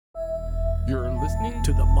You're listening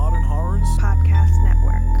to the Modern Horrors Podcast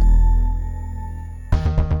Network.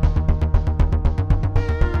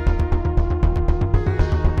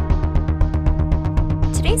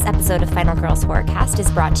 Today's episode of Final Girls Horrorcast is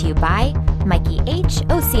brought to you by Mikey H,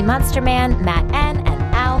 OC Monster Man, Matt N,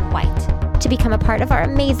 and Al White. To become a part of our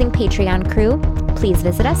amazing Patreon crew, please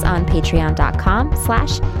visit us on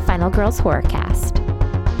patreon.com/finalgirlshorrorcast.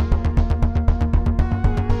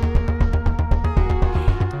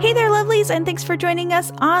 Hey there, lovelies, and thanks for joining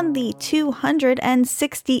us on the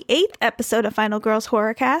 268th episode of Final Girls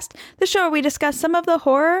Horrorcast, the show where we discuss some of the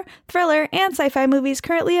horror, thriller, and sci-fi movies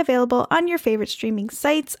currently available on your favorite streaming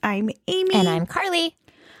sites. I'm Amy. And I'm Carly.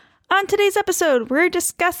 On today's episode, we're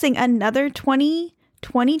discussing another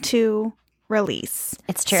 2022 release.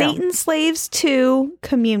 It's true. Satan's Slaves 2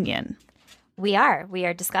 Communion. We are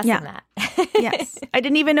discussing that. Yes. I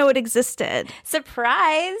didn't even know it existed.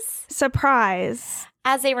 Surprise.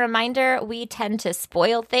 As a reminder, we tend to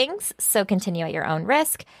spoil things, so continue at your own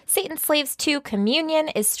risk. Satan's Slaves 2 Communion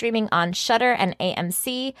is streaming on Shudder and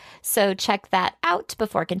AMC, so check that out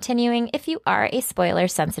before continuing if you are a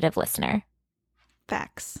spoiler-sensitive listener.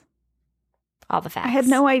 Facts. All the facts. I had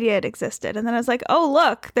no idea it existed. And then I was like, oh,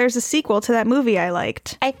 look, there's a sequel to that movie I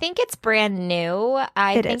liked. I think it's brand new.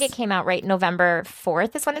 I think it came out right November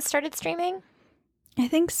 4th is when it started streaming. I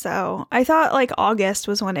think so. I thought like August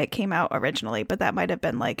was when it came out originally, but that might have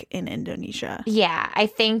been like in Indonesia. Yeah, I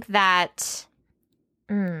think that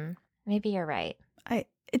maybe you're right.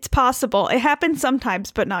 It's possible. It happens sometimes,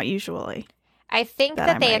 but not usually. I think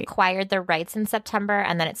that they acquired the rights in September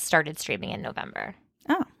and then it started streaming in November.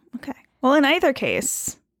 Oh, okay. Well, in either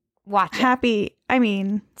case, watch it. Happy. I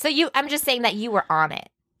mean, I'm just saying that you were on it.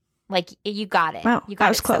 Like you got it. Wow, you got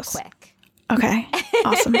was close. So quick. Okay.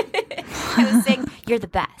 Awesome. I was saying you're the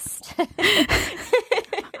best.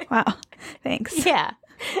 Wow. Thanks. Yeah.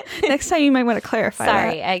 Next time you might want to clarify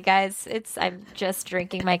Sorry, that. guys. I'm just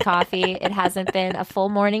drinking my coffee. It hasn't been a full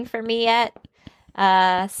morning for me yet.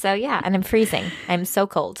 So yeah, and I'm freezing. I'm so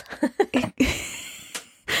cold.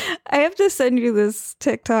 I have to send you this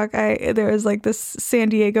TikTok. There was like this San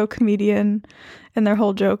Diego comedian, and their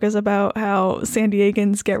whole joke is about how San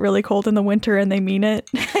Diegans get really cold in the winter, and they mean it.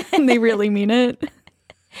 And they really mean it.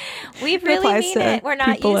 We really mean it. We're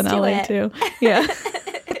not people used in to LA it. Too. Yeah.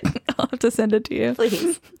 I'll have to send it to you.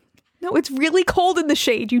 Please. No, it's really cold in the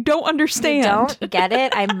shade. You don't understand. You don't get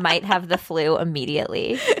it? I might have the flu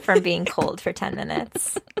immediately from being cold for 10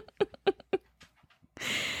 minutes.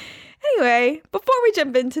 Anyway, before we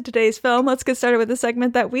jump into today's film, let's get started with a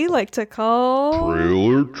segment that we like to call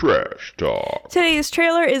Trailer Trash Talk. Today's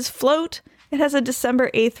trailer is Float. It has a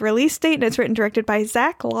December 8th release date, and it's written and directed by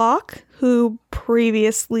Zach Locke, who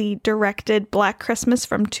previously directed Black Christmas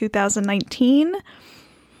from 2019.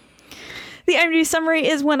 The IMDb summary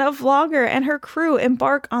is when a vlogger and her crew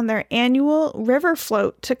embark on their annual river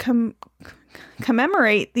float to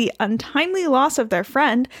commemorate the untimely loss of their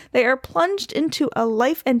friend, they are plunged into a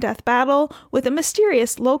life and death battle with a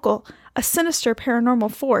mysterious local, a sinister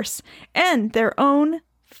paranormal force, and their own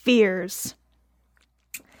fears.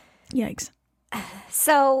 Yikes.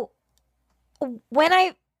 So when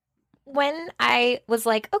I was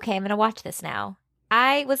like, okay, I'm going to watch this now,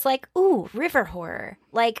 I was like, ooh, river horror.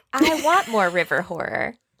 Like, I want more river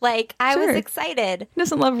horror. Like, I was excited. Who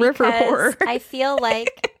doesn't love river horror? I feel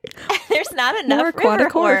like there's not enough more river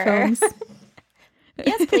aquatic horror films.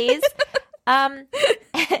 Yes, please. And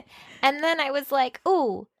then I was like,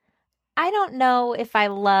 ooh, I don't know if I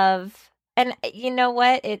love, and you know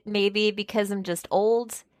what? It may be because I'm just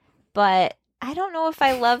old, but I don't know if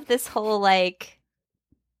I love this whole, like,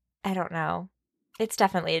 I don't know. It's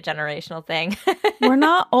definitely a generational thing. We're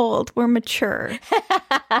not old. We're mature.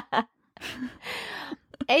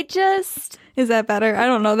 Is that better? I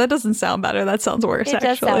don't know. That doesn't sound better. That sounds worse, actually. It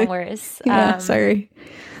does sound worse. Yeah, sorry.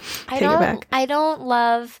 Take it back. I don't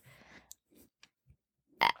love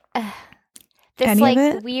this Any like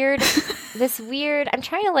of it? weird, I'm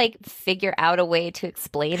trying to like figure out a way to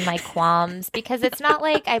explain my qualms because it's not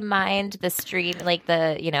like I mind the stream, like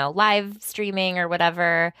the, live streaming or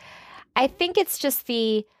whatever. I think it's just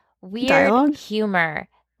the weird dialogue? Humor,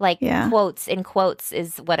 like quotes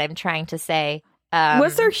is what I'm trying to say.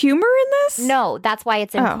 Was there humor in this? No, that's why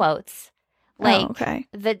it's in quotes. Like, okay.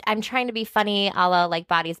 I'm trying to be funny, a la like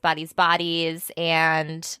Bodies, Bodies, Bodies,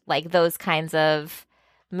 and like those kinds of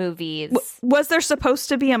movies. Was there supposed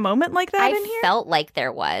to be a moment like that in here? I felt like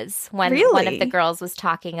there was when one of the girls was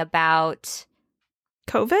talking about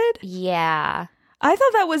COVID. Yeah, I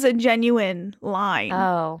thought that was a genuine line.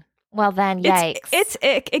 Oh, well then, yikes! It's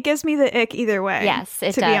ick. It gives me the ick either way. Yes, it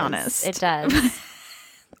does. To be honest, it does.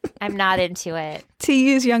 I'm not into it. To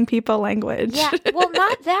use young people language. Yeah, well,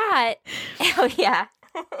 not that. Oh, yeah.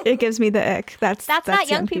 It gives me the ick. That's not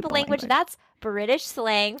young people language. That's British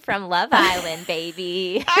slang from Love Island,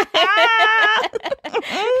 baby. I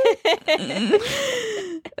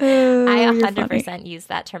 100% use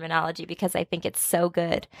that terminology because I think it's so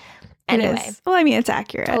good. Anyway. Well, I mean, it's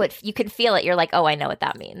accurate. Oh, you can feel it. You're like, oh, I know what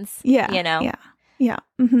that means. Yeah. You know? Yeah.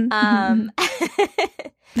 Mm-hmm.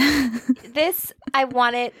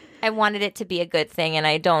 I wanted it to be a good thing, and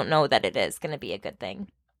I don't know that it is going to be a good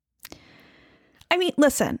thing. I mean,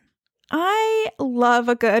 listen, I love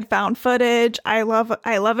a good found footage. I love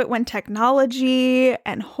it when technology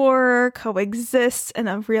and horror coexist in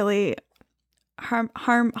a really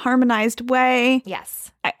harmonized way.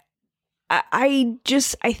 Yes.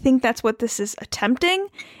 I think that's what this is attempting.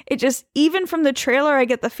 It just, even from the trailer, I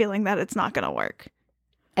get the feeling that it's not going to work.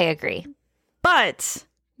 I agree. But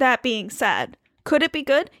that being said, could it be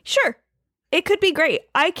good? Sure. It could be great.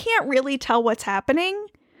 I can't really tell what's happening.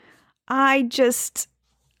 I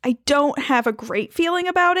don't have a great feeling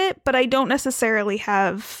about it, but I don't necessarily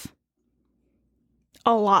have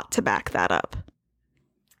a lot to back that up.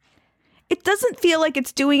 It doesn't feel like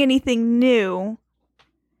it's doing anything new.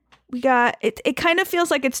 It kind of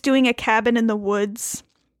feels like it's doing a Cabin in the Woods.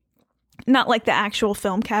 Not like the actual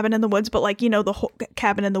film Cabin in the Woods, but like, you know, the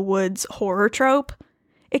Cabin in the Woods horror trope.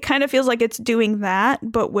 It kind of feels like it's doing that,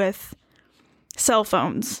 but with cell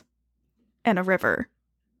phones and a river.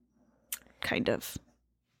 Kind of.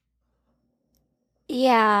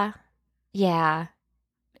 Yeah. Yeah.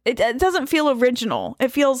 It doesn't feel original.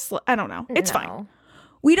 It feels, I don't know. It's fine.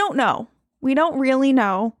 We don't know. We don't really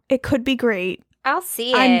know. It could be great. I'll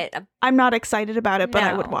see it. I'm not excited about it, but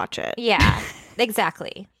I would watch it. Yeah,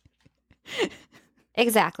 exactly.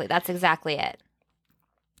 Exactly. That's exactly it.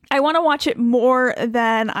 I want to watch it more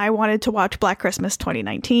than I wanted to watch Black Christmas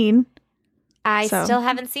 2019. I still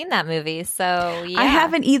haven't seen that movie, so yeah. I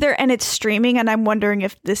haven't either, and it's streaming, and I'm wondering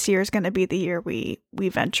if this year is going to be the year we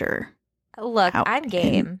venture. Look, I'm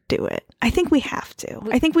game. Do it. I think we have to.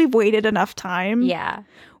 I think we've waited enough time. Yeah.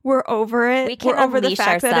 We're over it. We're over the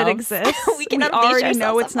fact that it exists. we already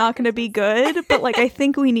know it's not going to be good, but like I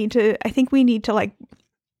think we need to like,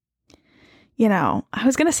 you know, I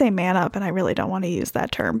was going to say man up, and I really don't want to use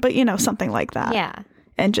that term, but you know, something like that. Yeah.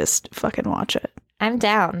 And just fucking watch it. I'm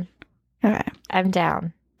down. Okay. I'm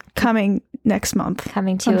down. Coming next month.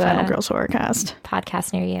 Coming to Final Girls Horrorcast.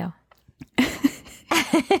 Podcast near you.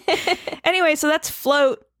 Anyway, so that's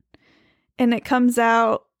Float, and it comes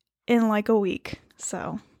out in like a week.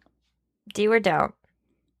 So do or don't.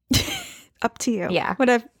 Up to you. Yeah.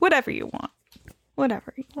 Whatever you want.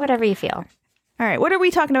 Whatever you feel. All right, what are we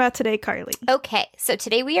talking about today, Carly? Okay, so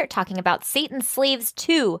today we are talking about Satan's Slaves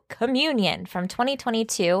 2 Communion from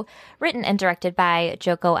 2022, written and directed by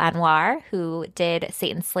Joko Anwar, who did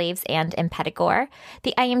Satan's Slaves and Impetigore.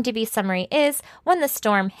 The IMDb summary is, when the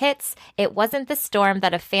storm hits, it wasn't the storm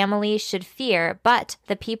that a family should fear, but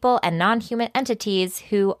the people and non-human entities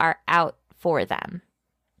who are out for them.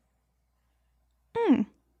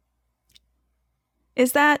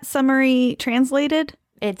 Is that summary translated?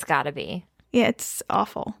 It's gotta be. Yeah, it's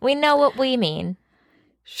awful. We know what we mean.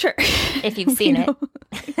 Sure. If you've seen it.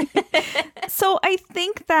 So I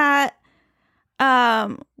think that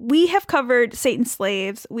we have covered Satan's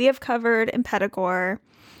Slaves. We have covered Impetigore.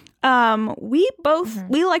 We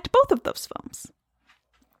liked both of those films.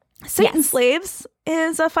 Satan's Slaves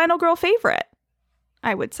is a Final Girl favorite,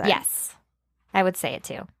 I would say. Yes. I would say it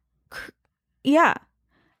too. Yeah.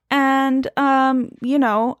 And, you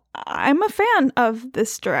know, I'm a fan of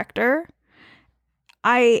this director.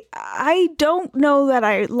 I don't know that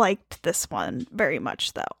I liked this one very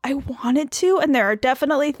much, though. I wanted to, and there are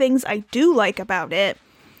definitely things I do like about it.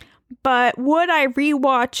 But would I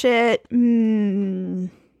rewatch it?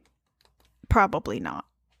 Probably not.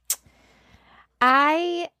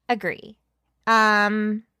 I agree.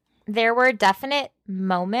 There were definite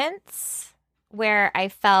moments where I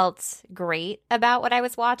felt great about what I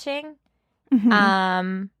was watching.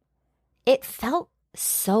 Mm-hmm. It felt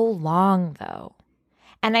so long, though.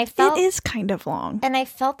 And I felt it is kind of long. And I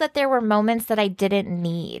felt that there were moments that I didn't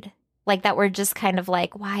need. Like that were just kind of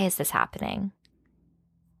like, why is this happening?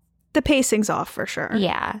 The pacing's off for sure.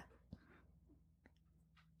 Yeah.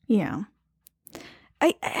 Yeah.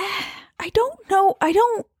 I don't know. I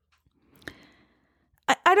don't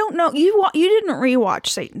know. You didn't rewatch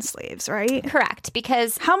Satan's Slaves, right? Correct,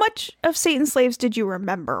 because how much of Satan's Slaves did you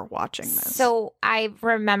remember watching this? So I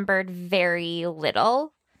remembered very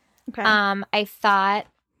little. Okay. I thought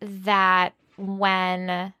that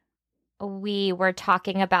when we were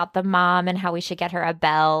talking about the mom and how we should get her a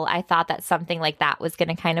bell, I thought that something like that was going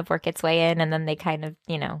to kind of work its way in, and then they kind of,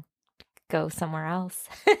 go somewhere else.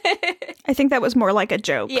 I think that was more like a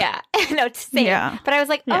joke. Yeah. No, same. Yeah. But I was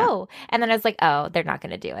like, Yeah. oh. And then I was like, oh, they're not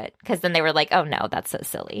going to do it. Because then they were like, oh, no, that's so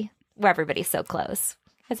silly. Where everybody's so close.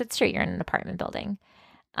 Because it's true, you're in an apartment building.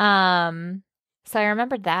 So I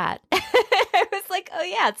remembered that. I was like, oh,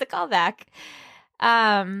 yeah, it's a callback.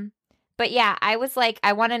 But yeah, I was like,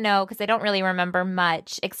 I want to know, because I don't really remember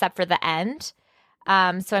much except for the end.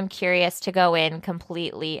 So I'm curious to go in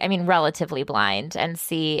relatively blind and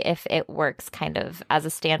see if it works kind of as a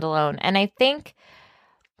standalone. And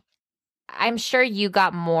I'm sure you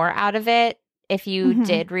got more out of it if you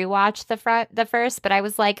did rewatch the first, but I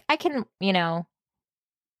was like, I can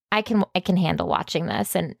handle watching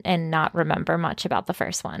this and not remember much about the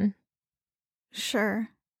first one. Sure.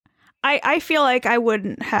 I feel like I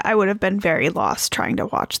would have been very lost trying to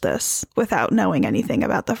watch this without knowing anything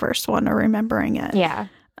about the first one or remembering it. Yeah.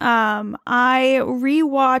 I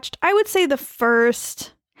rewatched, I would say, the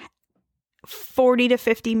first 40 to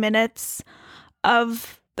 50 minutes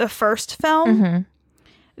of the first film. Mm-hmm.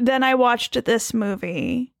 Then I watched this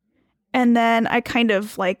movie, and then I kind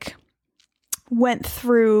of like went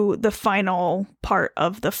through the final part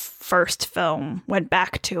of the first film, went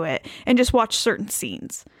back to it, and just watched certain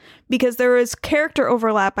scenes because there was character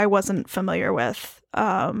overlap I wasn't familiar with.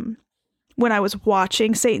 When I was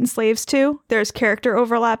watching Satan Slaves 2, there's character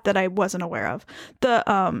overlap that I wasn't aware of. The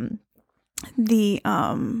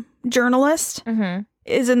journalist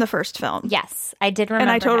is in the first film. Yes, I did remember. And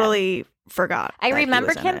I him. totally forgot. I that he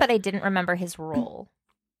remembered was in him, it. but I didn't remember his role.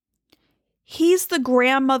 He's the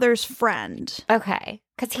grandmother's friend. Okay,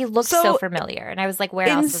 because he looked so familiar, and I was like, where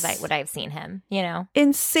else would I have seen him?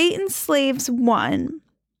 In Satan Slaves 1,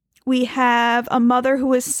 we have a mother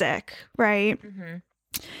who is sick, right? Mm-hmm.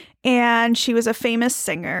 And she was a famous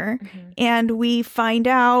singer, and we find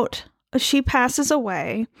out she passes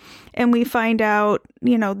away, and we find out,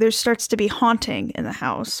 there starts to be haunting in the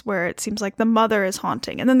house where it seems like the mother is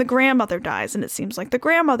haunting, and then the grandmother dies, and it seems like the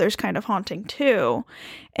grandmother's kind of haunting too.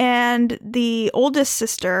 And the oldest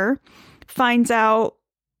sister finds out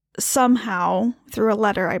somehow through a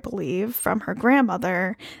letter, I believe, from her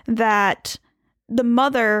grandmother that the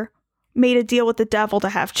mother made a deal with the devil to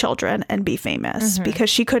have children and be famous because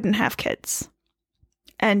she couldn't have kids.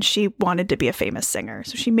 And she wanted to be a famous singer.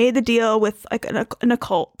 So she made the deal with like an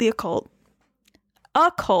occult. Oh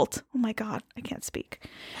my God, I can't speak.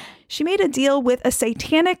 She made a deal with a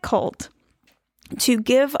satanic cult to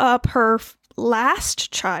give up her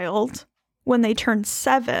last child when they turn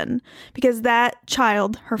 7, because that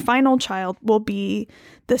child, her final child, will be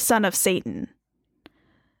the son of Satan.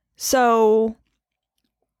 So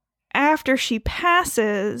after she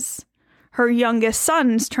passes, her youngest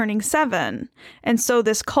son's turning 7. And so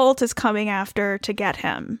this cult is coming after to get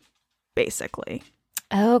him, basically.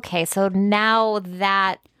 Okay, so now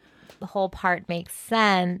that whole part makes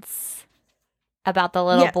sense about the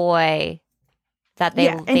little boy that they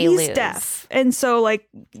and he's lose. deaf. And so, like,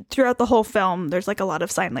 throughout the whole film, there's, like, a lot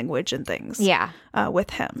of sign language and things with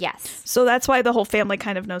him. Yes. So that's why the whole family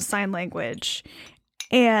kind of knows sign language.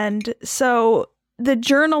 And so the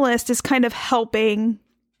journalist is kind of helping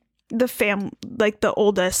the the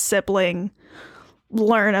oldest sibling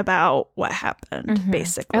learn about what happened,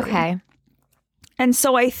 basically. Okay. And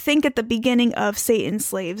so I think at the beginning of Satan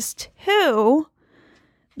Slaves 2,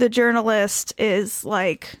 the journalist is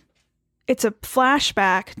like, it's a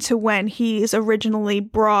flashback to when he's originally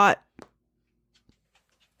brought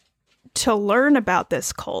to learn about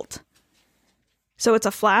this cult. So it's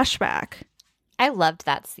a flashback. I loved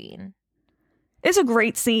that scene. It's a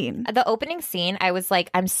great scene. The opening scene, I was like,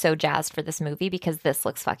 I'm so jazzed for this movie because this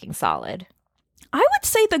looks fucking solid. I would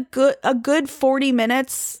say a good 40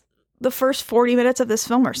 minutes, the first 40 minutes of this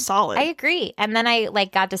film are solid. I agree. And then I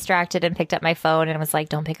got distracted and picked up my phone and was like,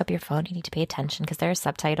 don't pick up your phone. You need to pay attention because there are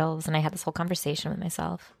subtitles. And I had this whole conversation with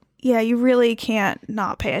myself. Yeah, you really can't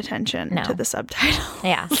not pay attention to the subtitles.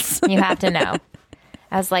 Yeah, you have to know.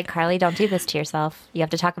 I was like, Carly, don't do this to yourself. You have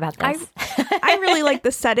to talk about this. I really like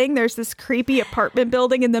the setting. There's this creepy apartment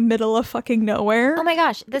building in the middle of fucking nowhere. Oh my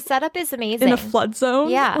gosh, the setup is amazing. In a flood zone.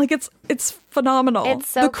 Yeah. Like it's phenomenal. It's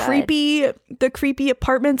so good. The creepy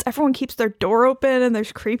apartments, everyone keeps their door open and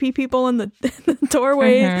there's creepy people in the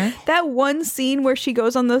doorways. That one scene where she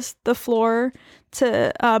goes on the floor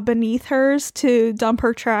to beneath hers to dump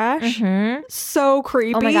her trash. So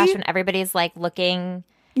creepy. Oh my gosh, when everybody's like looking.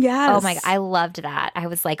 Yes. Oh my God, I loved that. I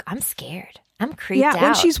was like, I'm scared. I'm creeped out.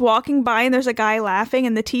 when she's walking by and there's a guy laughing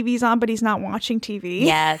and the TV's on, but he's not watching TV.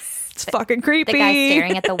 Yes. It's fucking creepy. The guy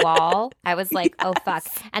staring at the wall. I was like, oh, fuck.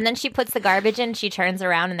 And then she puts the garbage in, she turns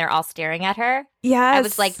around, and they're all staring at her. Yes. I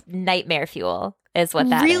was like, nightmare fuel is what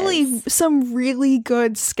that really, is. some really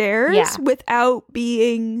good scares without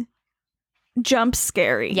being jump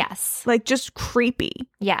scary. Yes. Like, just creepy.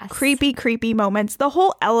 Yes. Creepy moments. The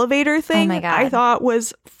whole elevator thing, my God. I thought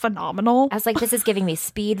was phenomenal. I was like, this is giving me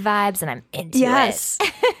Speed vibes, and I'm into Yes.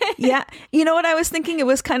 it. Yeah. You know what I was thinking? It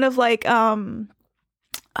was kind of like,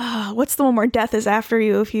 what's the one where death is after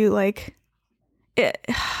you if you like it?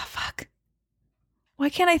 Fuck. Why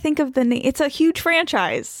can't I think of the name? It's a huge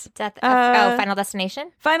franchise. Final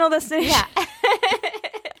Destination? Final Destination. Yeah.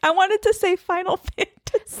 I wanted to say Final Fantasy.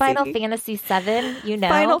 Final Fantasy 7, you know.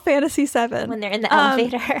 Final Fantasy 7. When they're in the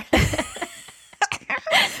elevator.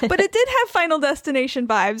 But it did have Final Destination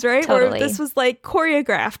vibes, right? Totally. Where this was like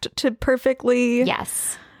choreographed to perfectly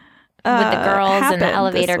Yes. With the girls in the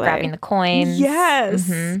elevator grabbing the coins. Yes.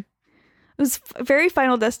 Mm-hmm. It was very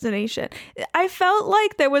Final Destination. I felt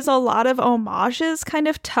like there was a lot of homages kind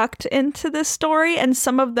of tucked into this story, and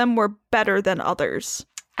some of them were better than others.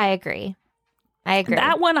 I agree.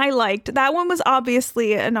 That one I liked. That one was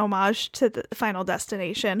obviously an homage to the Final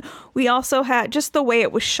Destination. We also had just the way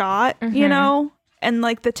it was shot, you know, and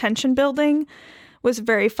like the tension building was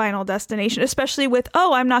very Final Destination, especially with,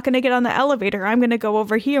 I'm not going to get on the elevator. I'm going to go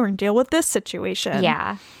over here and deal with this situation.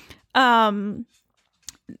 Yeah. All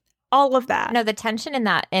of that. No, the tension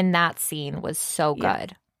in that scene was so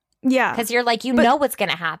good. Yeah. Because you're like, know what's going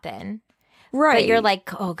to happen. Right. But you're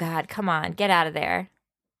like, oh God, come on, get out of there.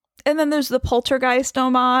 And then there's the Poltergeist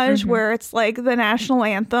homage where it's like the national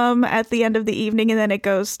anthem at the end of the evening and then it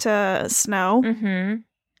goes to snow. Mm-hmm.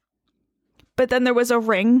 But then there was a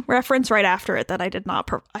Ring reference right after it that I did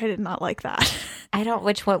not like that.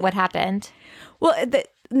 What happened? Well, the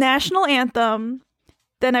national anthem,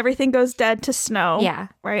 then everything goes dead to snow. Yeah.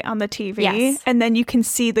 Right on the TV. Yes. And then you can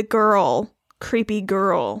see the creepy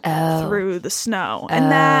girl through the snow.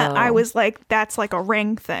 And that I was like, that's like a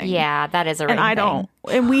Ring thing. Yeah, that is a Ring thing.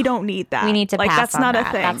 And we don't need that. We need to pass that's on not that.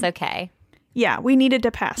 a thing. That's okay. Yeah, we needed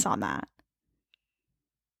to pass on that.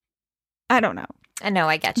 I don't know. No,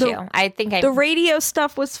 I get you. I think the radio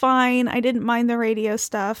stuff was fine. I didn't mind the radio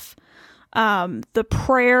stuff. The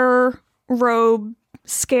prayer robe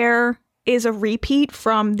scare is a repeat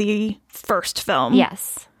from the first film.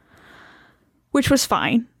 Yes. Which was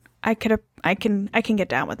fine. I can get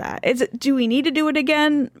down with that. Do we need to do it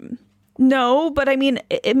again? No, but I mean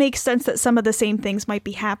it makes sense that some of the same things might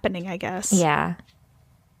be happening, I guess. Yeah.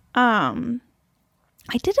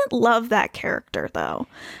 I didn't love that character though.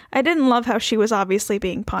 I didn't love how she was obviously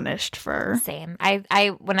being punished for. Same. I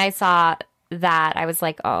when I saw that, I was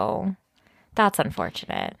like, oh, that's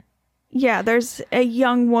unfortunate. Yeah, there's a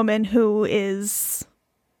young woman who is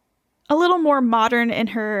a little more modern in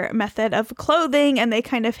her method of clothing, and they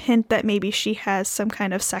kind of hint that maybe she has some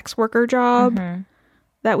kind of sex worker job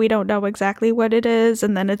that we don't know exactly what it is.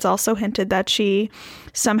 And then it's also hinted that she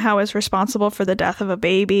somehow is responsible for the death of a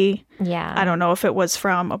baby. Yeah. I don't know if it was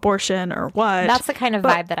from abortion or what. That's the kind of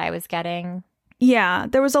vibe that I was getting. Yeah,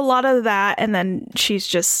 there was a lot of that, and then she's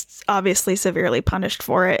just obviously severely punished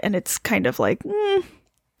for it, and it's kind of like,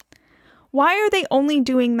 why are they only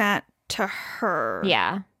doing that to her?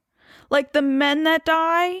 Yeah. Like the men that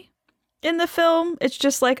die in the film, it's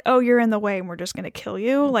just like, oh, you're in the way and we're just going to kill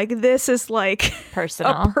you. Like this is like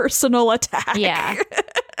personal. A personal attack. Yeah.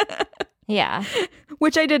 Yeah.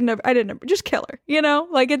 Which I didn't just kill her, you know?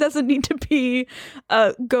 Like it doesn't need to be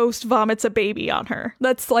a ghost vomits a baby on her.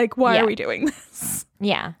 That's like, why are we doing this?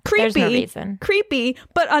 Yeah. Creepy. There's no reason. Creepy,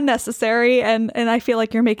 but unnecessary. And I feel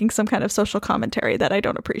like you're making some kind of social commentary that I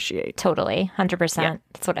don't appreciate. Totally. 100%. Yeah.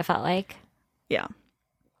 That's what it felt like. Yeah.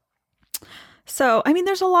 So, I mean,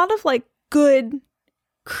 there's a lot of like good,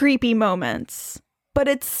 creepy moments, but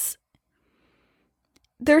it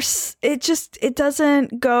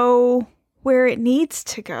doesn't go where it needs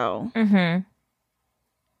to go. Mm-hmm.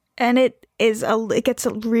 And it gets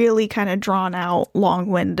really kind of drawn out,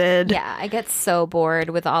 long-winded. Yeah, I get so bored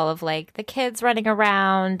with all of like the kids running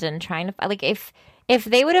around and trying to like if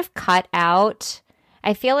they would have cut out,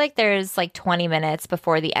 I feel like there's like 20 minutes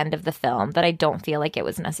before the end of the film that I don't feel like it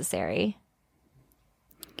was necessary.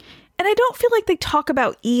 And I don't feel like they talk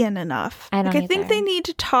about Ian enough. I think they need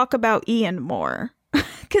to talk about Ian more.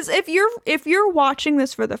 Because if you're watching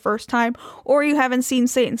this for the first time, or you haven't seen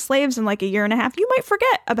Satan's Slaves in like a year and a half, you might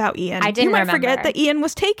forget about Ian. You might forget that Ian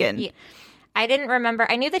was taken. Yeah. I didn't remember.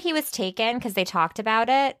 I knew that he was taken because they talked about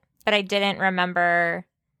it, but I didn't remember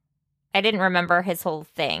his whole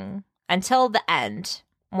thing until the end.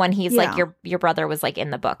 when he's like, Yeah. your brother was like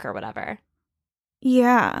in the book or whatever.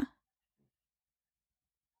 Yeah.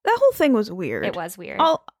 That whole thing was weird. It was weird.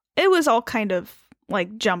 It was all kind of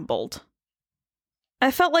like jumbled. I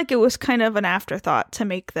felt like it was kind of an afterthought to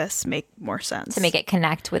make this make more sense. To make it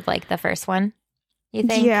connect with like the first one, you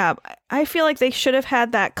think? Yeah, I feel like they should have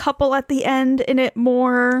had that couple at the end in it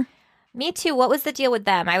more. Me too. What was the deal with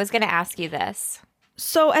them? I was going to ask you this.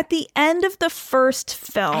 So at the end of the first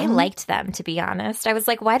film, I liked them, to be honest. I was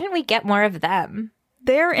like, why didn't we get more of them?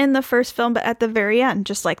 they're in the first film, but at the very end,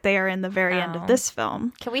 just like they are in the very end of this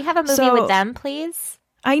film. Can we have a movie So- with them, please?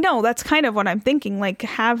 I know, that's kind of what I'm thinking, like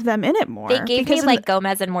have them in it more. They gave me because in like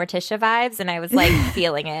Gomez and Morticia vibes, and I was like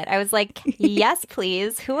feeling it. I was like, yes,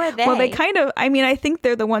 please. Who are they? well, they kind of, I mean, I think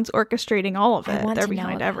they're the ones orchestrating all of I it. want They're to know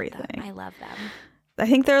behind about everything. them. I love them. I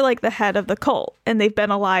think they're like the head of the cult, and they've been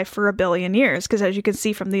alive for 1 billion years because, as you can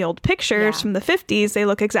see from the old pictures Yeah. from the 50s, they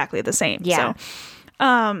look exactly the same. Yeah.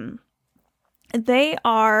 So, they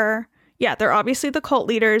are, yeah, they're obviously the cult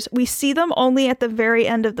leaders. We see them only at the very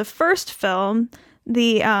end of the first film.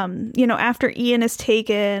 The, after Ian is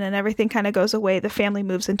taken and everything kind of goes away, the family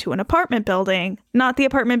moves into an apartment building. Not the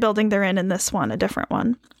apartment building they're in this one, a different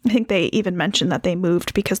one. I think they even mentioned that they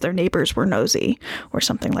moved because their neighbors were nosy or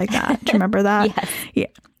something like that. Do you remember that? Yes. Yeah.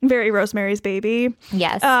 Very Rosemary's Baby.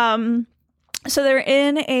 Yes. So they're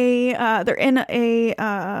in a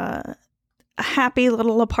happy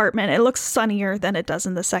little apartment. It looks sunnier than it does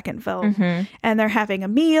in the second film. Mhm. And they're having a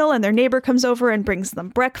meal, and their neighbor comes over and brings them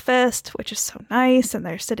breakfast, which is so nice. And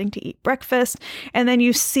they're sitting to eat breakfast. And then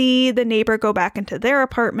you see the neighbor go back into their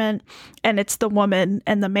apartment, and it's the woman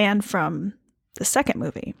and the man from the second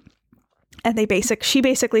movie. And she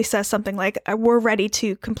basically says something like, we're ready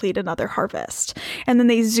to complete another harvest. And then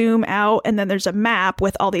they zoom out, and then there's a map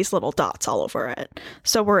with all these little dots all over it.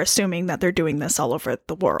 So we're assuming that they're doing this all over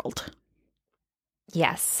the world.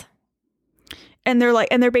 Yes. And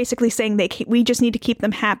they're basically saying we just need to keep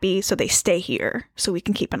them happy so they stay here so we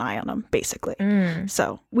can keep an eye on them, basically.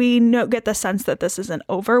 So we get the sense that this isn't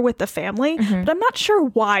over with the family, but I'm not sure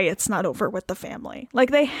why it's not over with the family.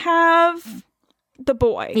 Like, they have the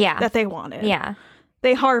boy that they wanted. Yeah.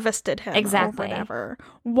 They harvested him. Exactly. Or whatever.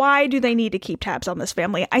 Why do they need to keep tabs on this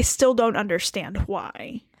family? I still don't understand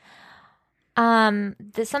why.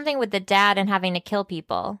 There's something with the dad and having to kill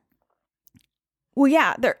people. Well,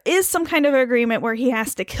 yeah, there is some kind of agreement where he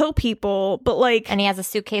has to kill people, but like And he has a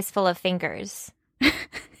suitcase full of fingers.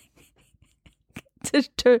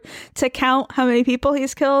 to count how many people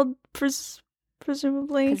he's killed,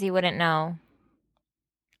 presumably. Because he wouldn't know.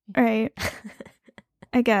 Right.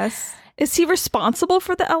 I guess. Is he responsible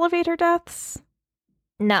for the elevator deaths?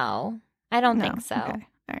 No, I don't No. think so. Okay.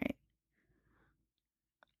 All right.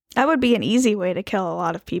 That would be an easy way to kill a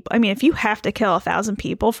lot of people. I mean, if you have to kill 1,000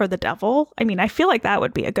 people for the devil, I mean, I feel like that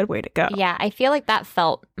would be a good way to go. Yeah, I feel like that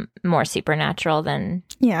felt more supernatural than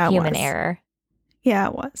Yeah, it human was. error. Yeah,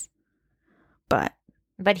 it was. But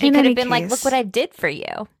But he In could any have been like, case- look what I did for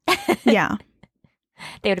you. yeah.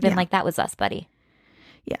 They would have been Yeah. like, that was us, buddy.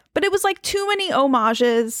 Yeah. But it was like too many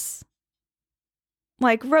homages.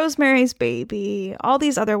 Like Rosemary's Baby, all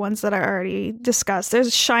these other ones that I already discussed.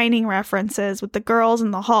 There's Shining references with the girls in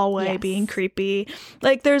the hallway Yes. being creepy.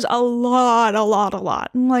 Like there's a lot.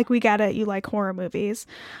 And like, we get it. You like horror movies.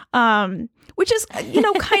 Which is,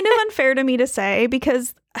 kind of unfair to me to say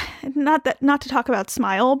because not to talk about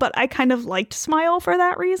Smile, but I kind of liked Smile for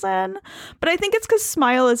that reason. But I think it's because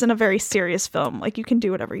Smile isn't a very serious film. Like you can do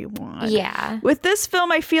whatever you want. Yeah. With this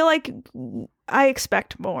film, I feel like I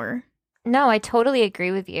expect more. No, I totally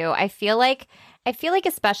agree with you. I feel like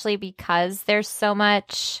especially because there's so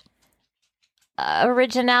much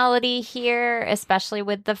originality here, especially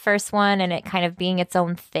with the first one and it kind of being its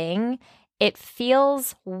own thing, it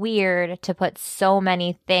feels weird to put so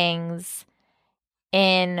many things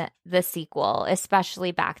in the sequel,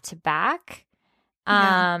 especially back to back.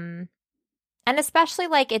 Yeah. And especially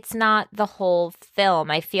like it's not the whole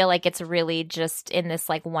film. I feel like it's really just in this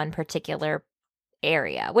like one particular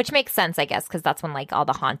area, which makes sense, I guess, because that's when like all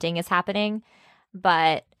the haunting is happening.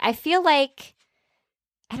 But I feel like,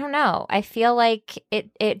 I don't know, I feel like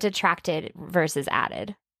it detracted versus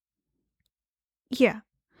added. Yeah.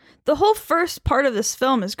 The whole first part of this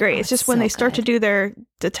film is great. Oh, it's just it's when so they start to good. do their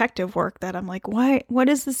detective work that I'm like, why? What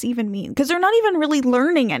does this even mean? Because they're not even really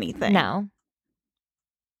learning anything. No.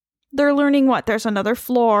 They're learning what? There's another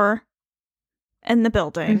floor in the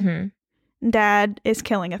building. Mm-hmm. Dad is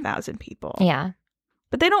killing 1,000 people. Yeah.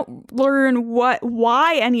 But they don't learn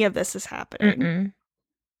why any of this is happening. Mm-mm.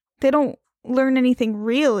 They don't learn anything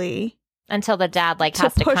really Until the dad like to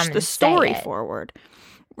has to push come the and story say it. forward.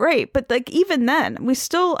 Right. But like even then, I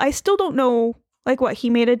still don't know Like what? He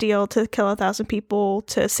made a deal to kill 1,000 people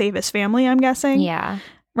to save his family, I'm guessing. Yeah.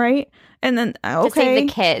 Right? And then, okay. To save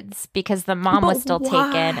the kids because the mom was But still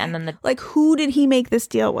why? taken. And then Like, who did he make this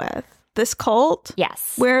deal with? This cult?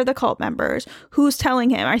 Yes. Where are the cult members? Who's telling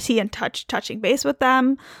him? Is he in touching base with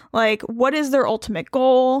them? Like, what is their ultimate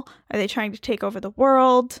goal? Are they trying to take over the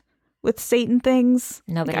world with Satan things?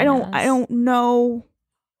 Nobody Like, knows. I don't know.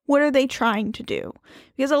 What are they trying to do?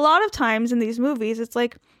 Because a lot of times in these movies, it's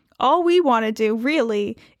like, all we want to do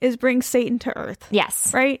really is bring Satan to earth.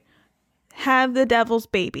 Yes. Right? Have the devil's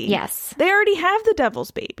baby. Yes. They already have the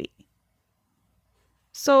devil's baby.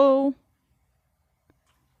 So,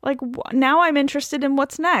 like, now I'm interested in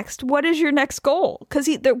what's next. What is your next goal? Because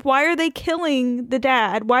why are they killing the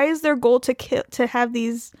dad? Why is their goal to have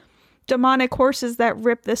these demonic horses that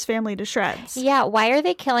rip this family to shreds? Yeah. Why are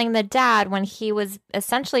they killing the dad when he was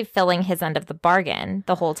essentially filling his end of the bargain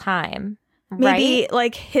the whole time? Maybe, right?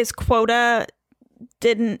 like, his quota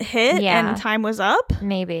didn't hit and time was up,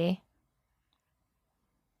 Maybe.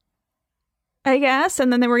 I guess.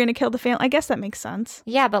 And then they were going to kill the family. I guess that makes sense.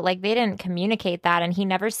 Yeah, but like they didn't communicate that and he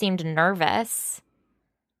never seemed nervous.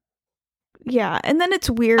 Yeah. And then it's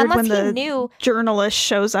weird Unless when he the knew. journalist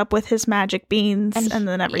shows up with his magic beans And and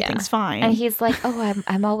then everything's fine. And he's like, "Oh,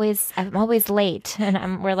 I'm always late."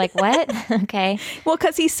 And we're like, "What?" Okay. Well,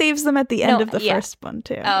 because he saves them at the end No, of the yeah. first one,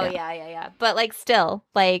 too. Oh, yeah. But like still,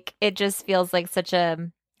 like it just feels like such a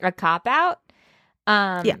cop out.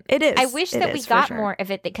 Yeah, it is. I wish It that we is, for got sure. more of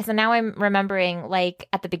it because now I'm remembering like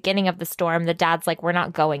at the beginning of the storm, the dad's like, "We're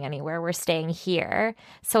not going anywhere. We're staying here."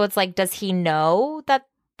 So it's like, does he know that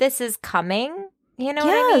this is coming? You know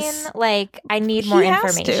what I Yes. mean? Like, I need more He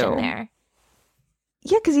has information to. there.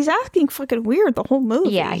 Yeah, because he's acting fucking weird the whole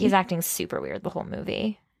movie. Yeah, he's acting super weird the whole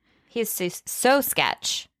movie. He's so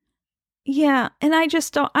sketch. Yeah, and I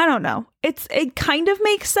don't know. It kind of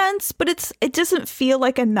makes sense, but it doesn't feel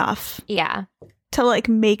like enough Yeah. to like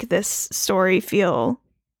make this story feel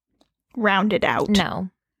rounded out. No.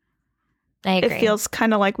 I agree. It feels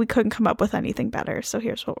kind of like we couldn't come up with anything better, so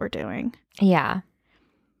here's what we're doing. Yeah.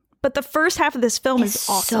 But the first half of this film It's is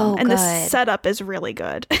awesome, so and the good. setup is really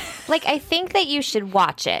good. Like, I think that you should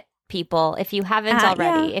watch it, people, if you haven't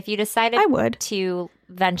already. yeah. If you decided I would. to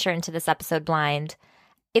venture into this episode blind,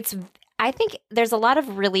 I think there's a lot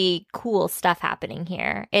of really cool stuff happening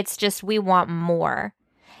here. It's just we want more.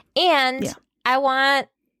 And Yeah. I want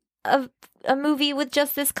a movie with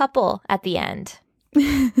just this couple at the end,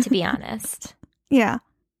 to be honest. Yeah.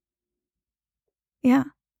 Yeah,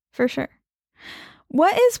 for sure.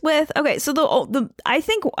 What is with so the I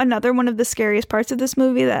think another one of the scariest parts of this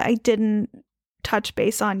movie that I didn't touch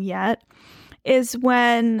base on yet is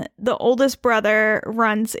when the oldest brother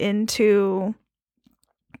runs into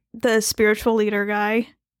the spiritual leader guy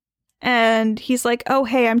and he's like, "Oh,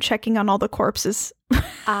 hey, I'm checking on all the corpses.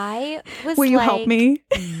 I was Will you like, help me?"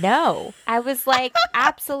 No. I was like,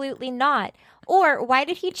 absolutely not. Or why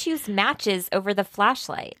did he choose matches over the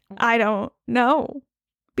flashlight? I don't know.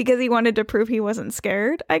 Because he wanted to prove he wasn't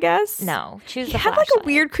scared, I guess. No, choose He the had flashlight. like a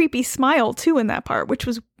weird creepy smile too in that part, which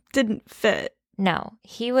didn't fit. No,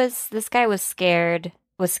 this guy was scared,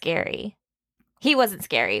 was scary. He wasn't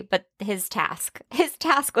scary, but his task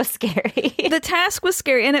was scary. The task was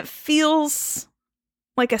scary and it feels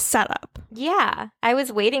like a setup. Yeah, I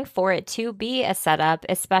was waiting for it to be a setup,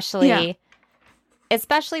 especially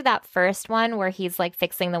that first one where he's like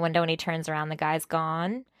fixing the window and he turns around, the guy's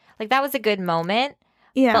gone. Like that was a good moment.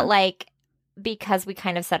 Yeah. But like because we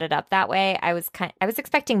kind of set it up that way, I was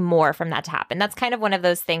expecting more from that to happen. That's kind of one of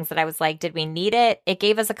those things that I was like, did we need it? It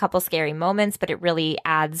gave us a couple scary moments, but it really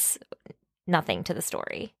adds nothing to the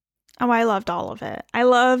story. Oh, I loved all of it. I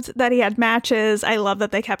loved that he had matches. I loved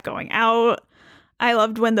that they kept going out. I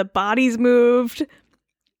loved when the bodies moved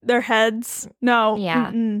their heads. No.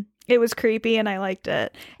 Yeah. It was creepy and I liked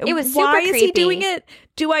it. It was super Why is he creepy. doing it?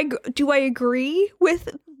 Do I agree with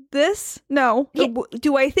this? No. Yeah.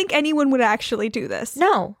 Do I think anyone would actually do this?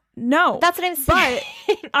 No, No. that's what I'm saying.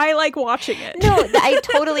 But I like watching it. No, I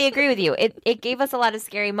totally agree with you. It gave us a lot of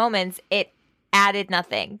scary moments. It added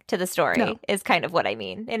nothing to the story, No. is kind of what I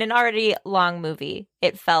mean. In an already long movie,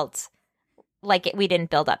 it felt like we didn't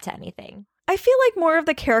build up to anything. I feel like more of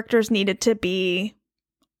the characters needed to be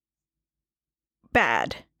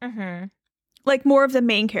bad. Mm-hmm. Like more of the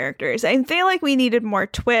main characters. I feel like we needed more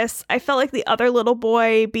twists. I felt like the other little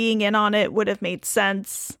boy being in on it would have made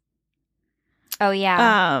sense. Oh,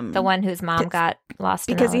 yeah. The The one whose mom got lost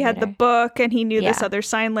in the because he had the elevator. book and he knew this Yeah. other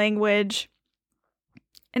sign language.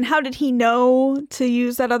 And how did he know to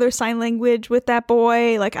use that other sign language with that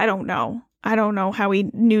boy? Like, I don't know. I don't know how he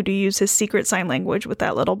knew to use his secret sign language with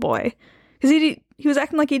that little boy. Because He was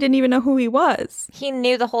acting like he didn't even know who he was. He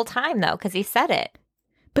knew the whole time, though, because he said it.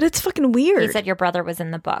 But it's fucking weird. He said your brother was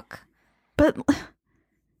in the book. But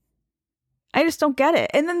I just don't get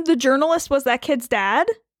it. And then the journalist was that kid's dad?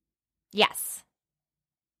 Yes.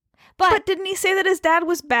 But didn't he say that his dad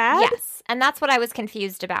was bad? Yes. And that's what I was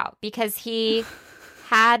confused about, because he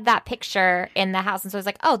had that picture in the house. And so I was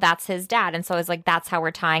like, oh, that's his dad. And so I was like, that's how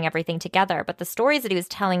we're tying everything together. But the stories that he was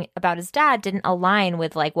telling about his dad didn't align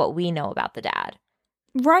with like what we know about the dad.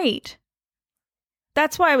 Right.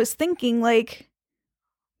 That's why I was thinking, like,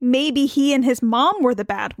 maybe he and his mom were the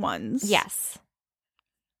bad ones. Yes.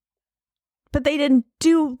 But they didn't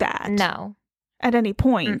do that. No. At any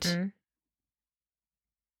point. Mm-mm.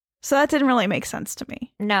 So that didn't really make sense to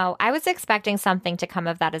me. No, I was expecting something to come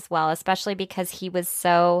of that as well, especially because he was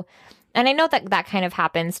so, and I know that that kind of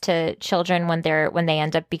happens to children when they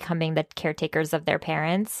end up becoming the caretakers of their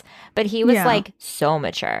parents, but he was like so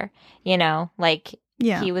mature, you know, like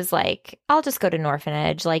he was like, I'll just go to an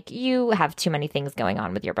orphanage. Like, you have too many things going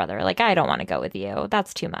on with your brother. Like, I don't want to go with you.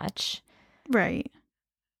 That's too much. Right.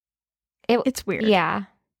 It's weird. Yeah.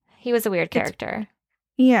 He was a weird character.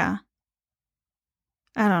 Yeah.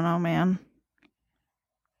 I don't know, man.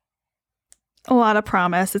 A lot of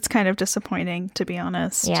promise. It's kind of disappointing, to be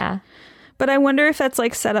honest. Yeah. But I wonder if that's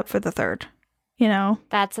like set up for the third, you know?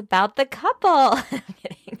 That's about the couple.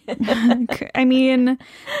 I'm kidding. I mean,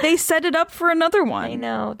 they set it up for another one. I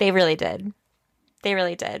know. They really did. They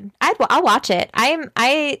really did. I'll watch it.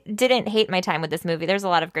 I didn't hate my time with this movie. There's a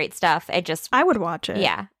lot of great stuff. I would watch it.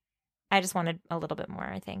 Yeah. I just wanted a little bit more,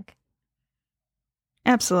 I think.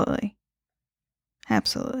 Absolutely.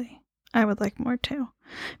 Absolutely. I would like more too.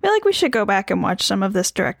 I feel like we should go back and watch some of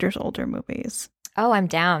this director's older movies. Oh, I'm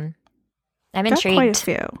down. I'm Got intrigued.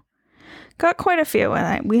 Got quite a few,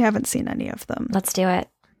 and we haven't seen any of them. Let's do it.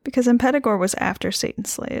 Because Empedagore was after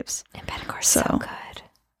Satan's Slaves. Empedagore's so good.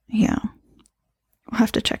 Yeah. We'll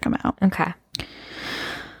have to check them out. Okay.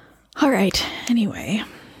 All right. Anyway.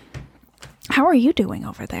 How are you doing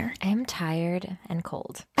over there? I'm tired and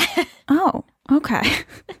cold. Oh, okay.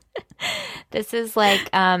 This is like,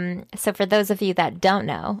 so for those of you that don't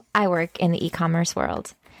know, I work in the e-commerce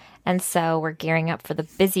world. And so we're gearing up for the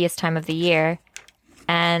busiest time of the year.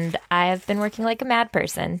 And I've been working like a mad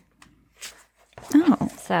person. Oh.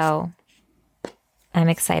 So I'm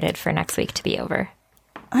excited for next week to be over.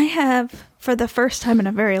 I have, for the first time in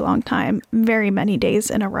a very long time, very many days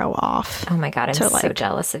in a row off. Oh my God, I'm so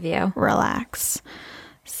jealous of you. Relax.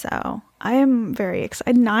 So I am very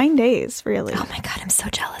excited. 9 days, really. Oh my God, I'm so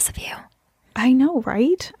jealous of you. I know,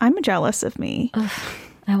 right? I'm jealous of me. Ugh,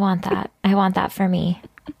 I want that. I want that for me.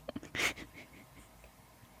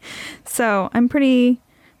 So I'm pretty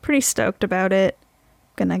stoked about it.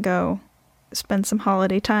 Gonna go spend some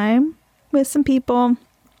holiday time with some people.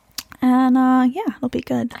 And yeah, it'll be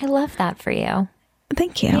good. I love that for you.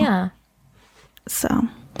 Thank you. Yeah. So,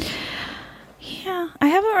 yeah, I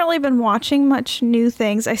haven't really been watching much new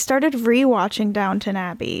things. I started rewatching Downton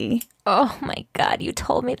Abbey. Oh my God, you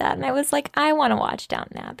told me that. And I was like, I want to watch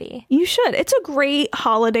Downton Abbey. You should. It's a great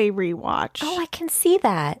holiday rewatch. Oh, I can see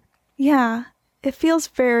that. Yeah. It feels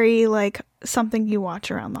very like something you watch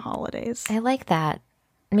around the holidays. I like that.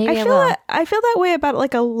 Maybe I feel that way about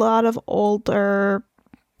like a lot of older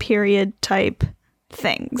period type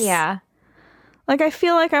things. Yeah. Like I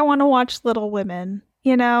feel like I want to watch Little Women,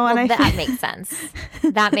 you know, Well, and that makes sense.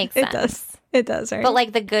 That makes sense. It does, right? But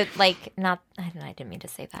like the good, like not. I didn't mean to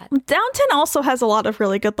say that. Downton also has a lot of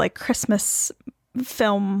really good like Christmas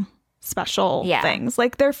film special things.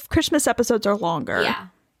 Like their Christmas episodes are longer. Yeah.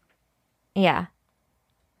 Yeah.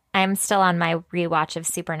 I'm still on my rewatch of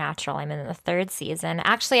Supernatural. I'm in the 3rd season.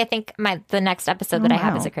 Actually, I think the next episode that I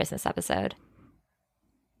have is a Christmas episode.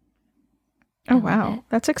 Oh, wow.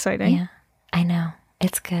 That's exciting. Yeah, I know.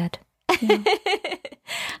 It's good. Yeah.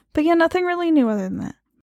 But yeah, nothing really new other than that.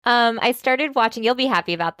 I started watching, you'll be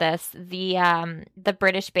happy about this, the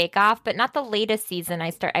British Bake Off, but not the latest season.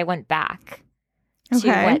 I went back to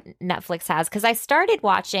what Netflix has, because I started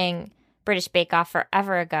watching British Bake Off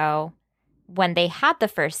forever ago when they had the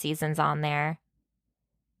first seasons on there.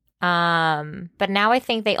 But now I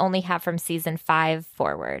think they only have from season 5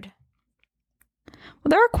 forward. Well,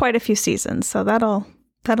 there are quite a few seasons, so that'll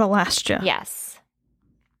last you. Yes.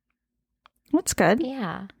 That's good.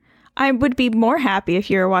 Yeah. I would be more happy if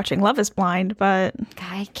you were watching Love is Blind, but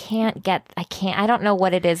I don't know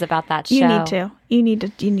what it is about that show. You need to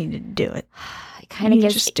do it. It kind of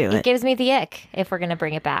just do it. It gives me the ick if we're going to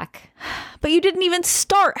bring it back. But you didn't even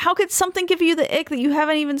start. How could something give you the ick that you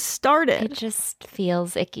haven't even started? It just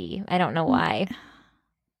feels icky. I don't know why.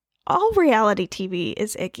 All reality TV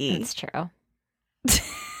is icky. It's true.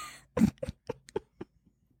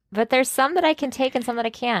 But there's some that I can take and some that I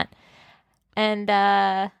can't. And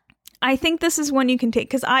I think this is one you can take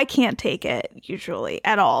because I can't take it usually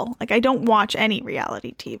at all. Like I don't watch any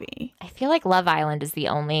reality TV. I feel like Love Island is the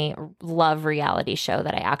only love reality show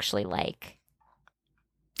that I actually like.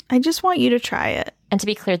 I just want you to try it. And to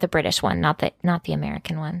be clear, the British one, not the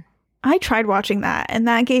American one. I tried watching that and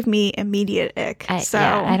that gave me immediate ick.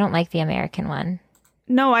 Yeah, I don't like the American one.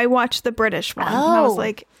 No, I watched the British one. And I was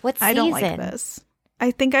like, what I don't like season? this. I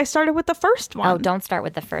think I started with the first one. Oh, don't start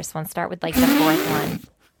with the first one. Start with like the fourth one.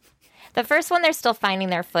 The first one, they're still finding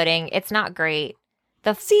their footing. It's not great.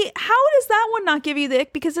 See, how does that one not give you the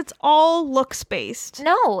ick? Because it's all looks based.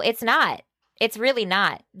 No, it's not. It's really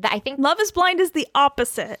not. I think Love is Blind is the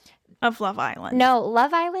opposite of Love Island. No,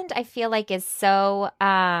 Love Island, I feel like is so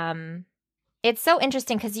it's so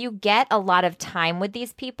interesting because you get a lot of time with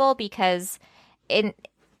these people because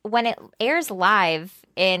when it airs live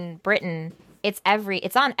in Britain, it's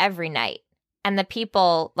on every night, and the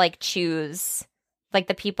people like choose. Like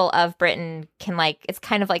the people of Britain can like, it's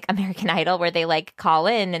kind of like American Idol where they like call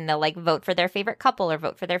in and they'll like vote for their favorite couple or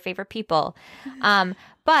vote for their favorite people.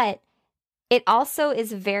 But it also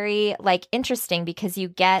is very like interesting because you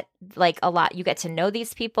get like you get to know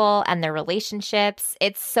these people and their relationships.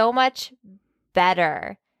 It's so much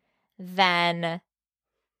better than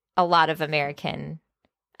a lot of American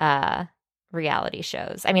reality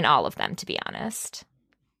shows. I mean, all of them, to be honest.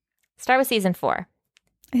 Start with season 4.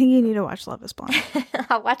 I think you need to watch Love is Blind.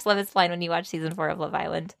 I'll watch Love is Blind when you watch season 4 of Love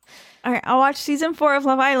Island. All right, I'll watch season 4 of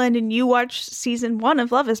Love Island and you watch season 1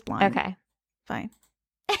 of Love is Blind. Okay. Fine.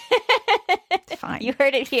 Fine. You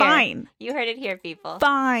heard it here. Fine. You heard it here, people.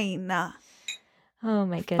 Fine. Oh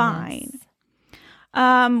my goodness.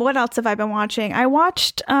 Fine. What else have I been watching? I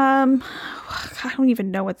watched, I don't even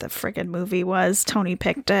know what the friggin' movie was. Tony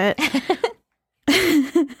picked it.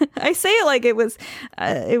 I say it like it was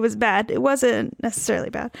bad. It wasn't necessarily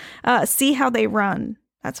bad. See How They Run.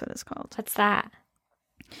 That's what it's called. What's that?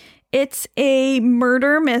 It's a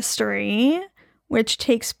murder mystery, which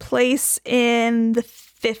takes place in the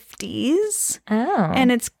 50s. Oh.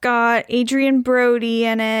 And it's got Adrian Brody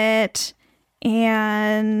in it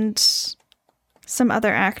and some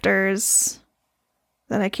other actors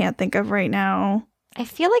that I can't think of right now. I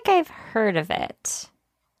feel like I've heard of it.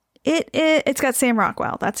 It's got Sam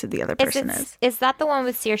Rockwell. That's who the other person is. Is that the one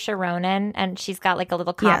with Saoirse Ronan and she's got like a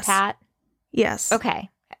little cop hat? Yes.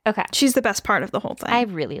 Okay. She's the best part of the whole thing. I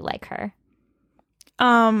really like her.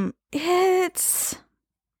 It's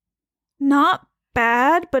not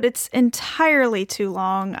bad, but it's entirely too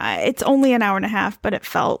long. It's only an hour and a half, but it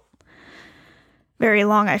felt very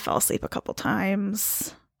long. I fell asleep a couple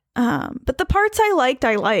times. But the parts I liked.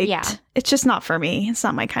 Yeah. It's just not for me. It's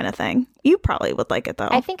not my kind of thing. You probably would like it though.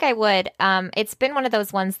 I think I would. It's been one of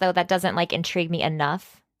those ones though that doesn't like intrigue me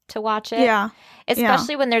enough to watch it. Yeah.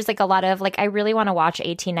 Especially when there's like a lot of like, I really want to watch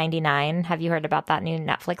 1899. Have you heard about that new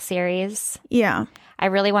Netflix series? Yeah. I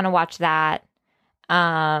really want to watch that.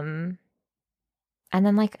 And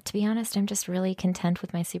then like, to be honest, I'm just really content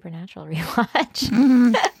with my Supernatural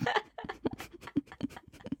rewatch.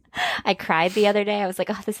 I cried the other day. I was like,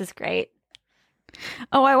 oh, this is great.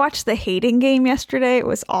 Oh, I watched The Hating Game yesterday. It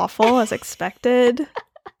was awful as expected.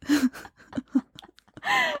 As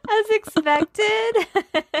expected.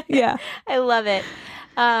 Yeah. I love it.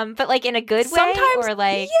 But like in a good way Sometimes, or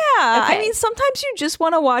like yeah. okay. I mean, sometimes you just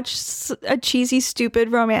want to watch a cheesy,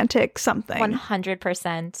 stupid, romantic something.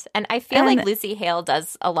 100%. And I feel like Lucy Hale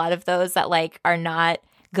does a lot of those that like are not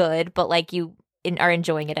good, but like you are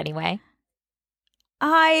enjoying it anyway.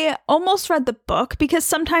 I almost read the book because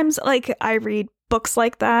sometimes like I read books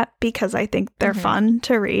like that because I think they're fun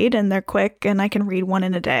to read and they're quick and I can read one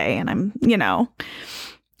in a day and I'm,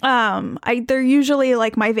 they're usually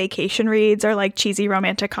like my vacation reads are like cheesy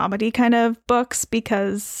romantic comedy kind of books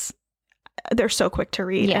because they're so quick to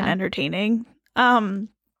read and entertaining.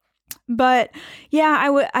 But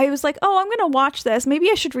yeah, I was like, oh, I'm going to watch this. Maybe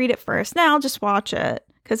I should read it first. Now I'll just watch it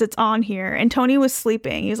because it's on here. And Tony was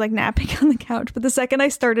sleeping. He was like napping on the couch. But the second I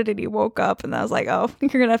started it, he woke up and I was like, oh, you're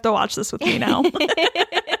going to have to watch this with me now. And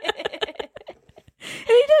he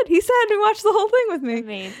did. He sat and watched the whole thing with me.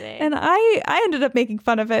 Amazing. And I ended up making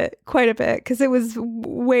fun of it quite a bit because it was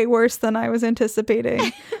way worse than I was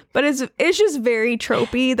anticipating. But it's just very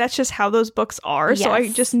tropey. That's just how those books are. Yes. So I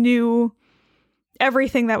just knew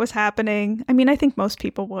everything that was happening. I mean, I think most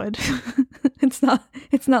people would. It's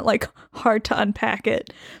not like hard to unpack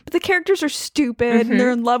it. But the characters are stupid and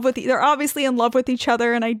they're obviously in love with each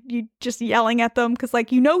other and you just yelling at them because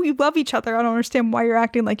like you love each other. I don't understand why you're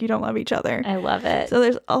acting like you don't love each other. I love it. So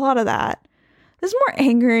there's a lot of that. There's more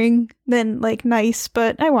angering than like nice,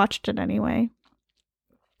 but I watched it anyway.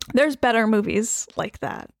 There's better movies like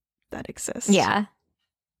that exist. Yeah.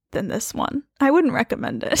 Than this one. I wouldn't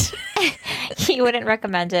recommend it. You wouldn't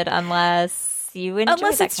recommend it unless you enjoy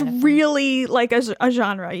Unless that it's kind of thing. really like a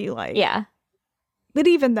genre you like. Yeah. But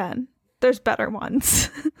even then, there's better ones.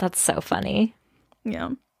 That's so funny. Yeah.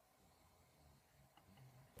 I'm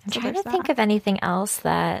So trying there's to think that. of anything else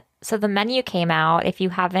that... So The Menu came out. If you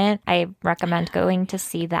haven't, I recommend going to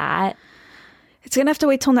see that. It's going to have to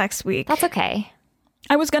wait till next week. That's okay.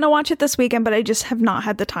 I was going to watch it this weekend, but I just have not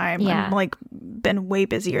had the time. Yeah. I'm like been way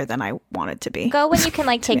busier than I wanted to be. Go when you can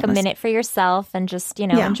like take a honest. minute for yourself and just,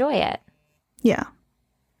 Yeah. enjoy it. Yeah.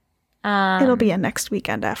 Um, It'll be a next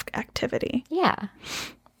weekend activity. Yeah.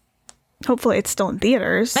 Hopefully it's still in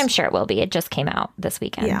theaters. I'm sure it will be. It just came out this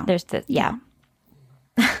weekend. Yeah. There's the... Yeah.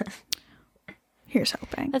 Here's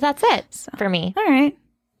hoping. But that's it So. for me. All right.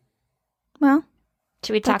 Well,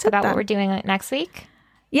 Should we talk That's it about then. what we're doing next week?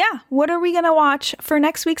 yeah. What are we going to watch for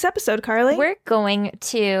next week's episode, Carly? We're going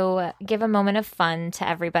to give a moment of fun to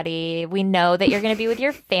everybody. We know that you're going to be with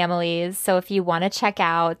your families. So if you want to check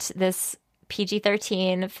out this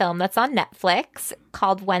PG-13 film that's on Netflix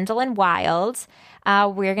called Wendell and Wild,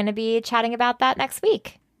 we're going to be chatting about that next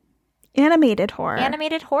week. Animated horror.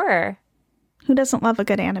 Animated horror. Who doesn't love a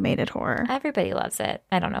good animated horror? Everybody loves it.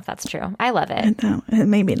 I don't know if that's true. I love it. No,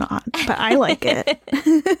 maybe not, but I like it.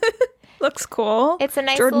 Looks cool. It's a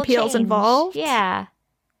nice Jordan little Peele's change. involved. Yeah,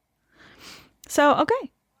 So,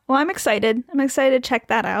 okay. Well, I'm excited. I'm excited to check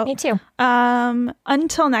that out. me too.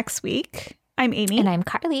 Until next week, I'm Amy. And I'm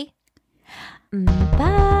Carly. Bye.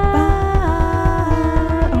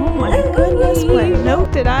 Oh my goodness, what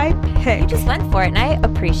note did I pick? You just went for it, and I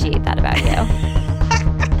appreciate that about you.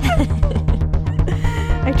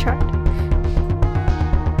 I tried.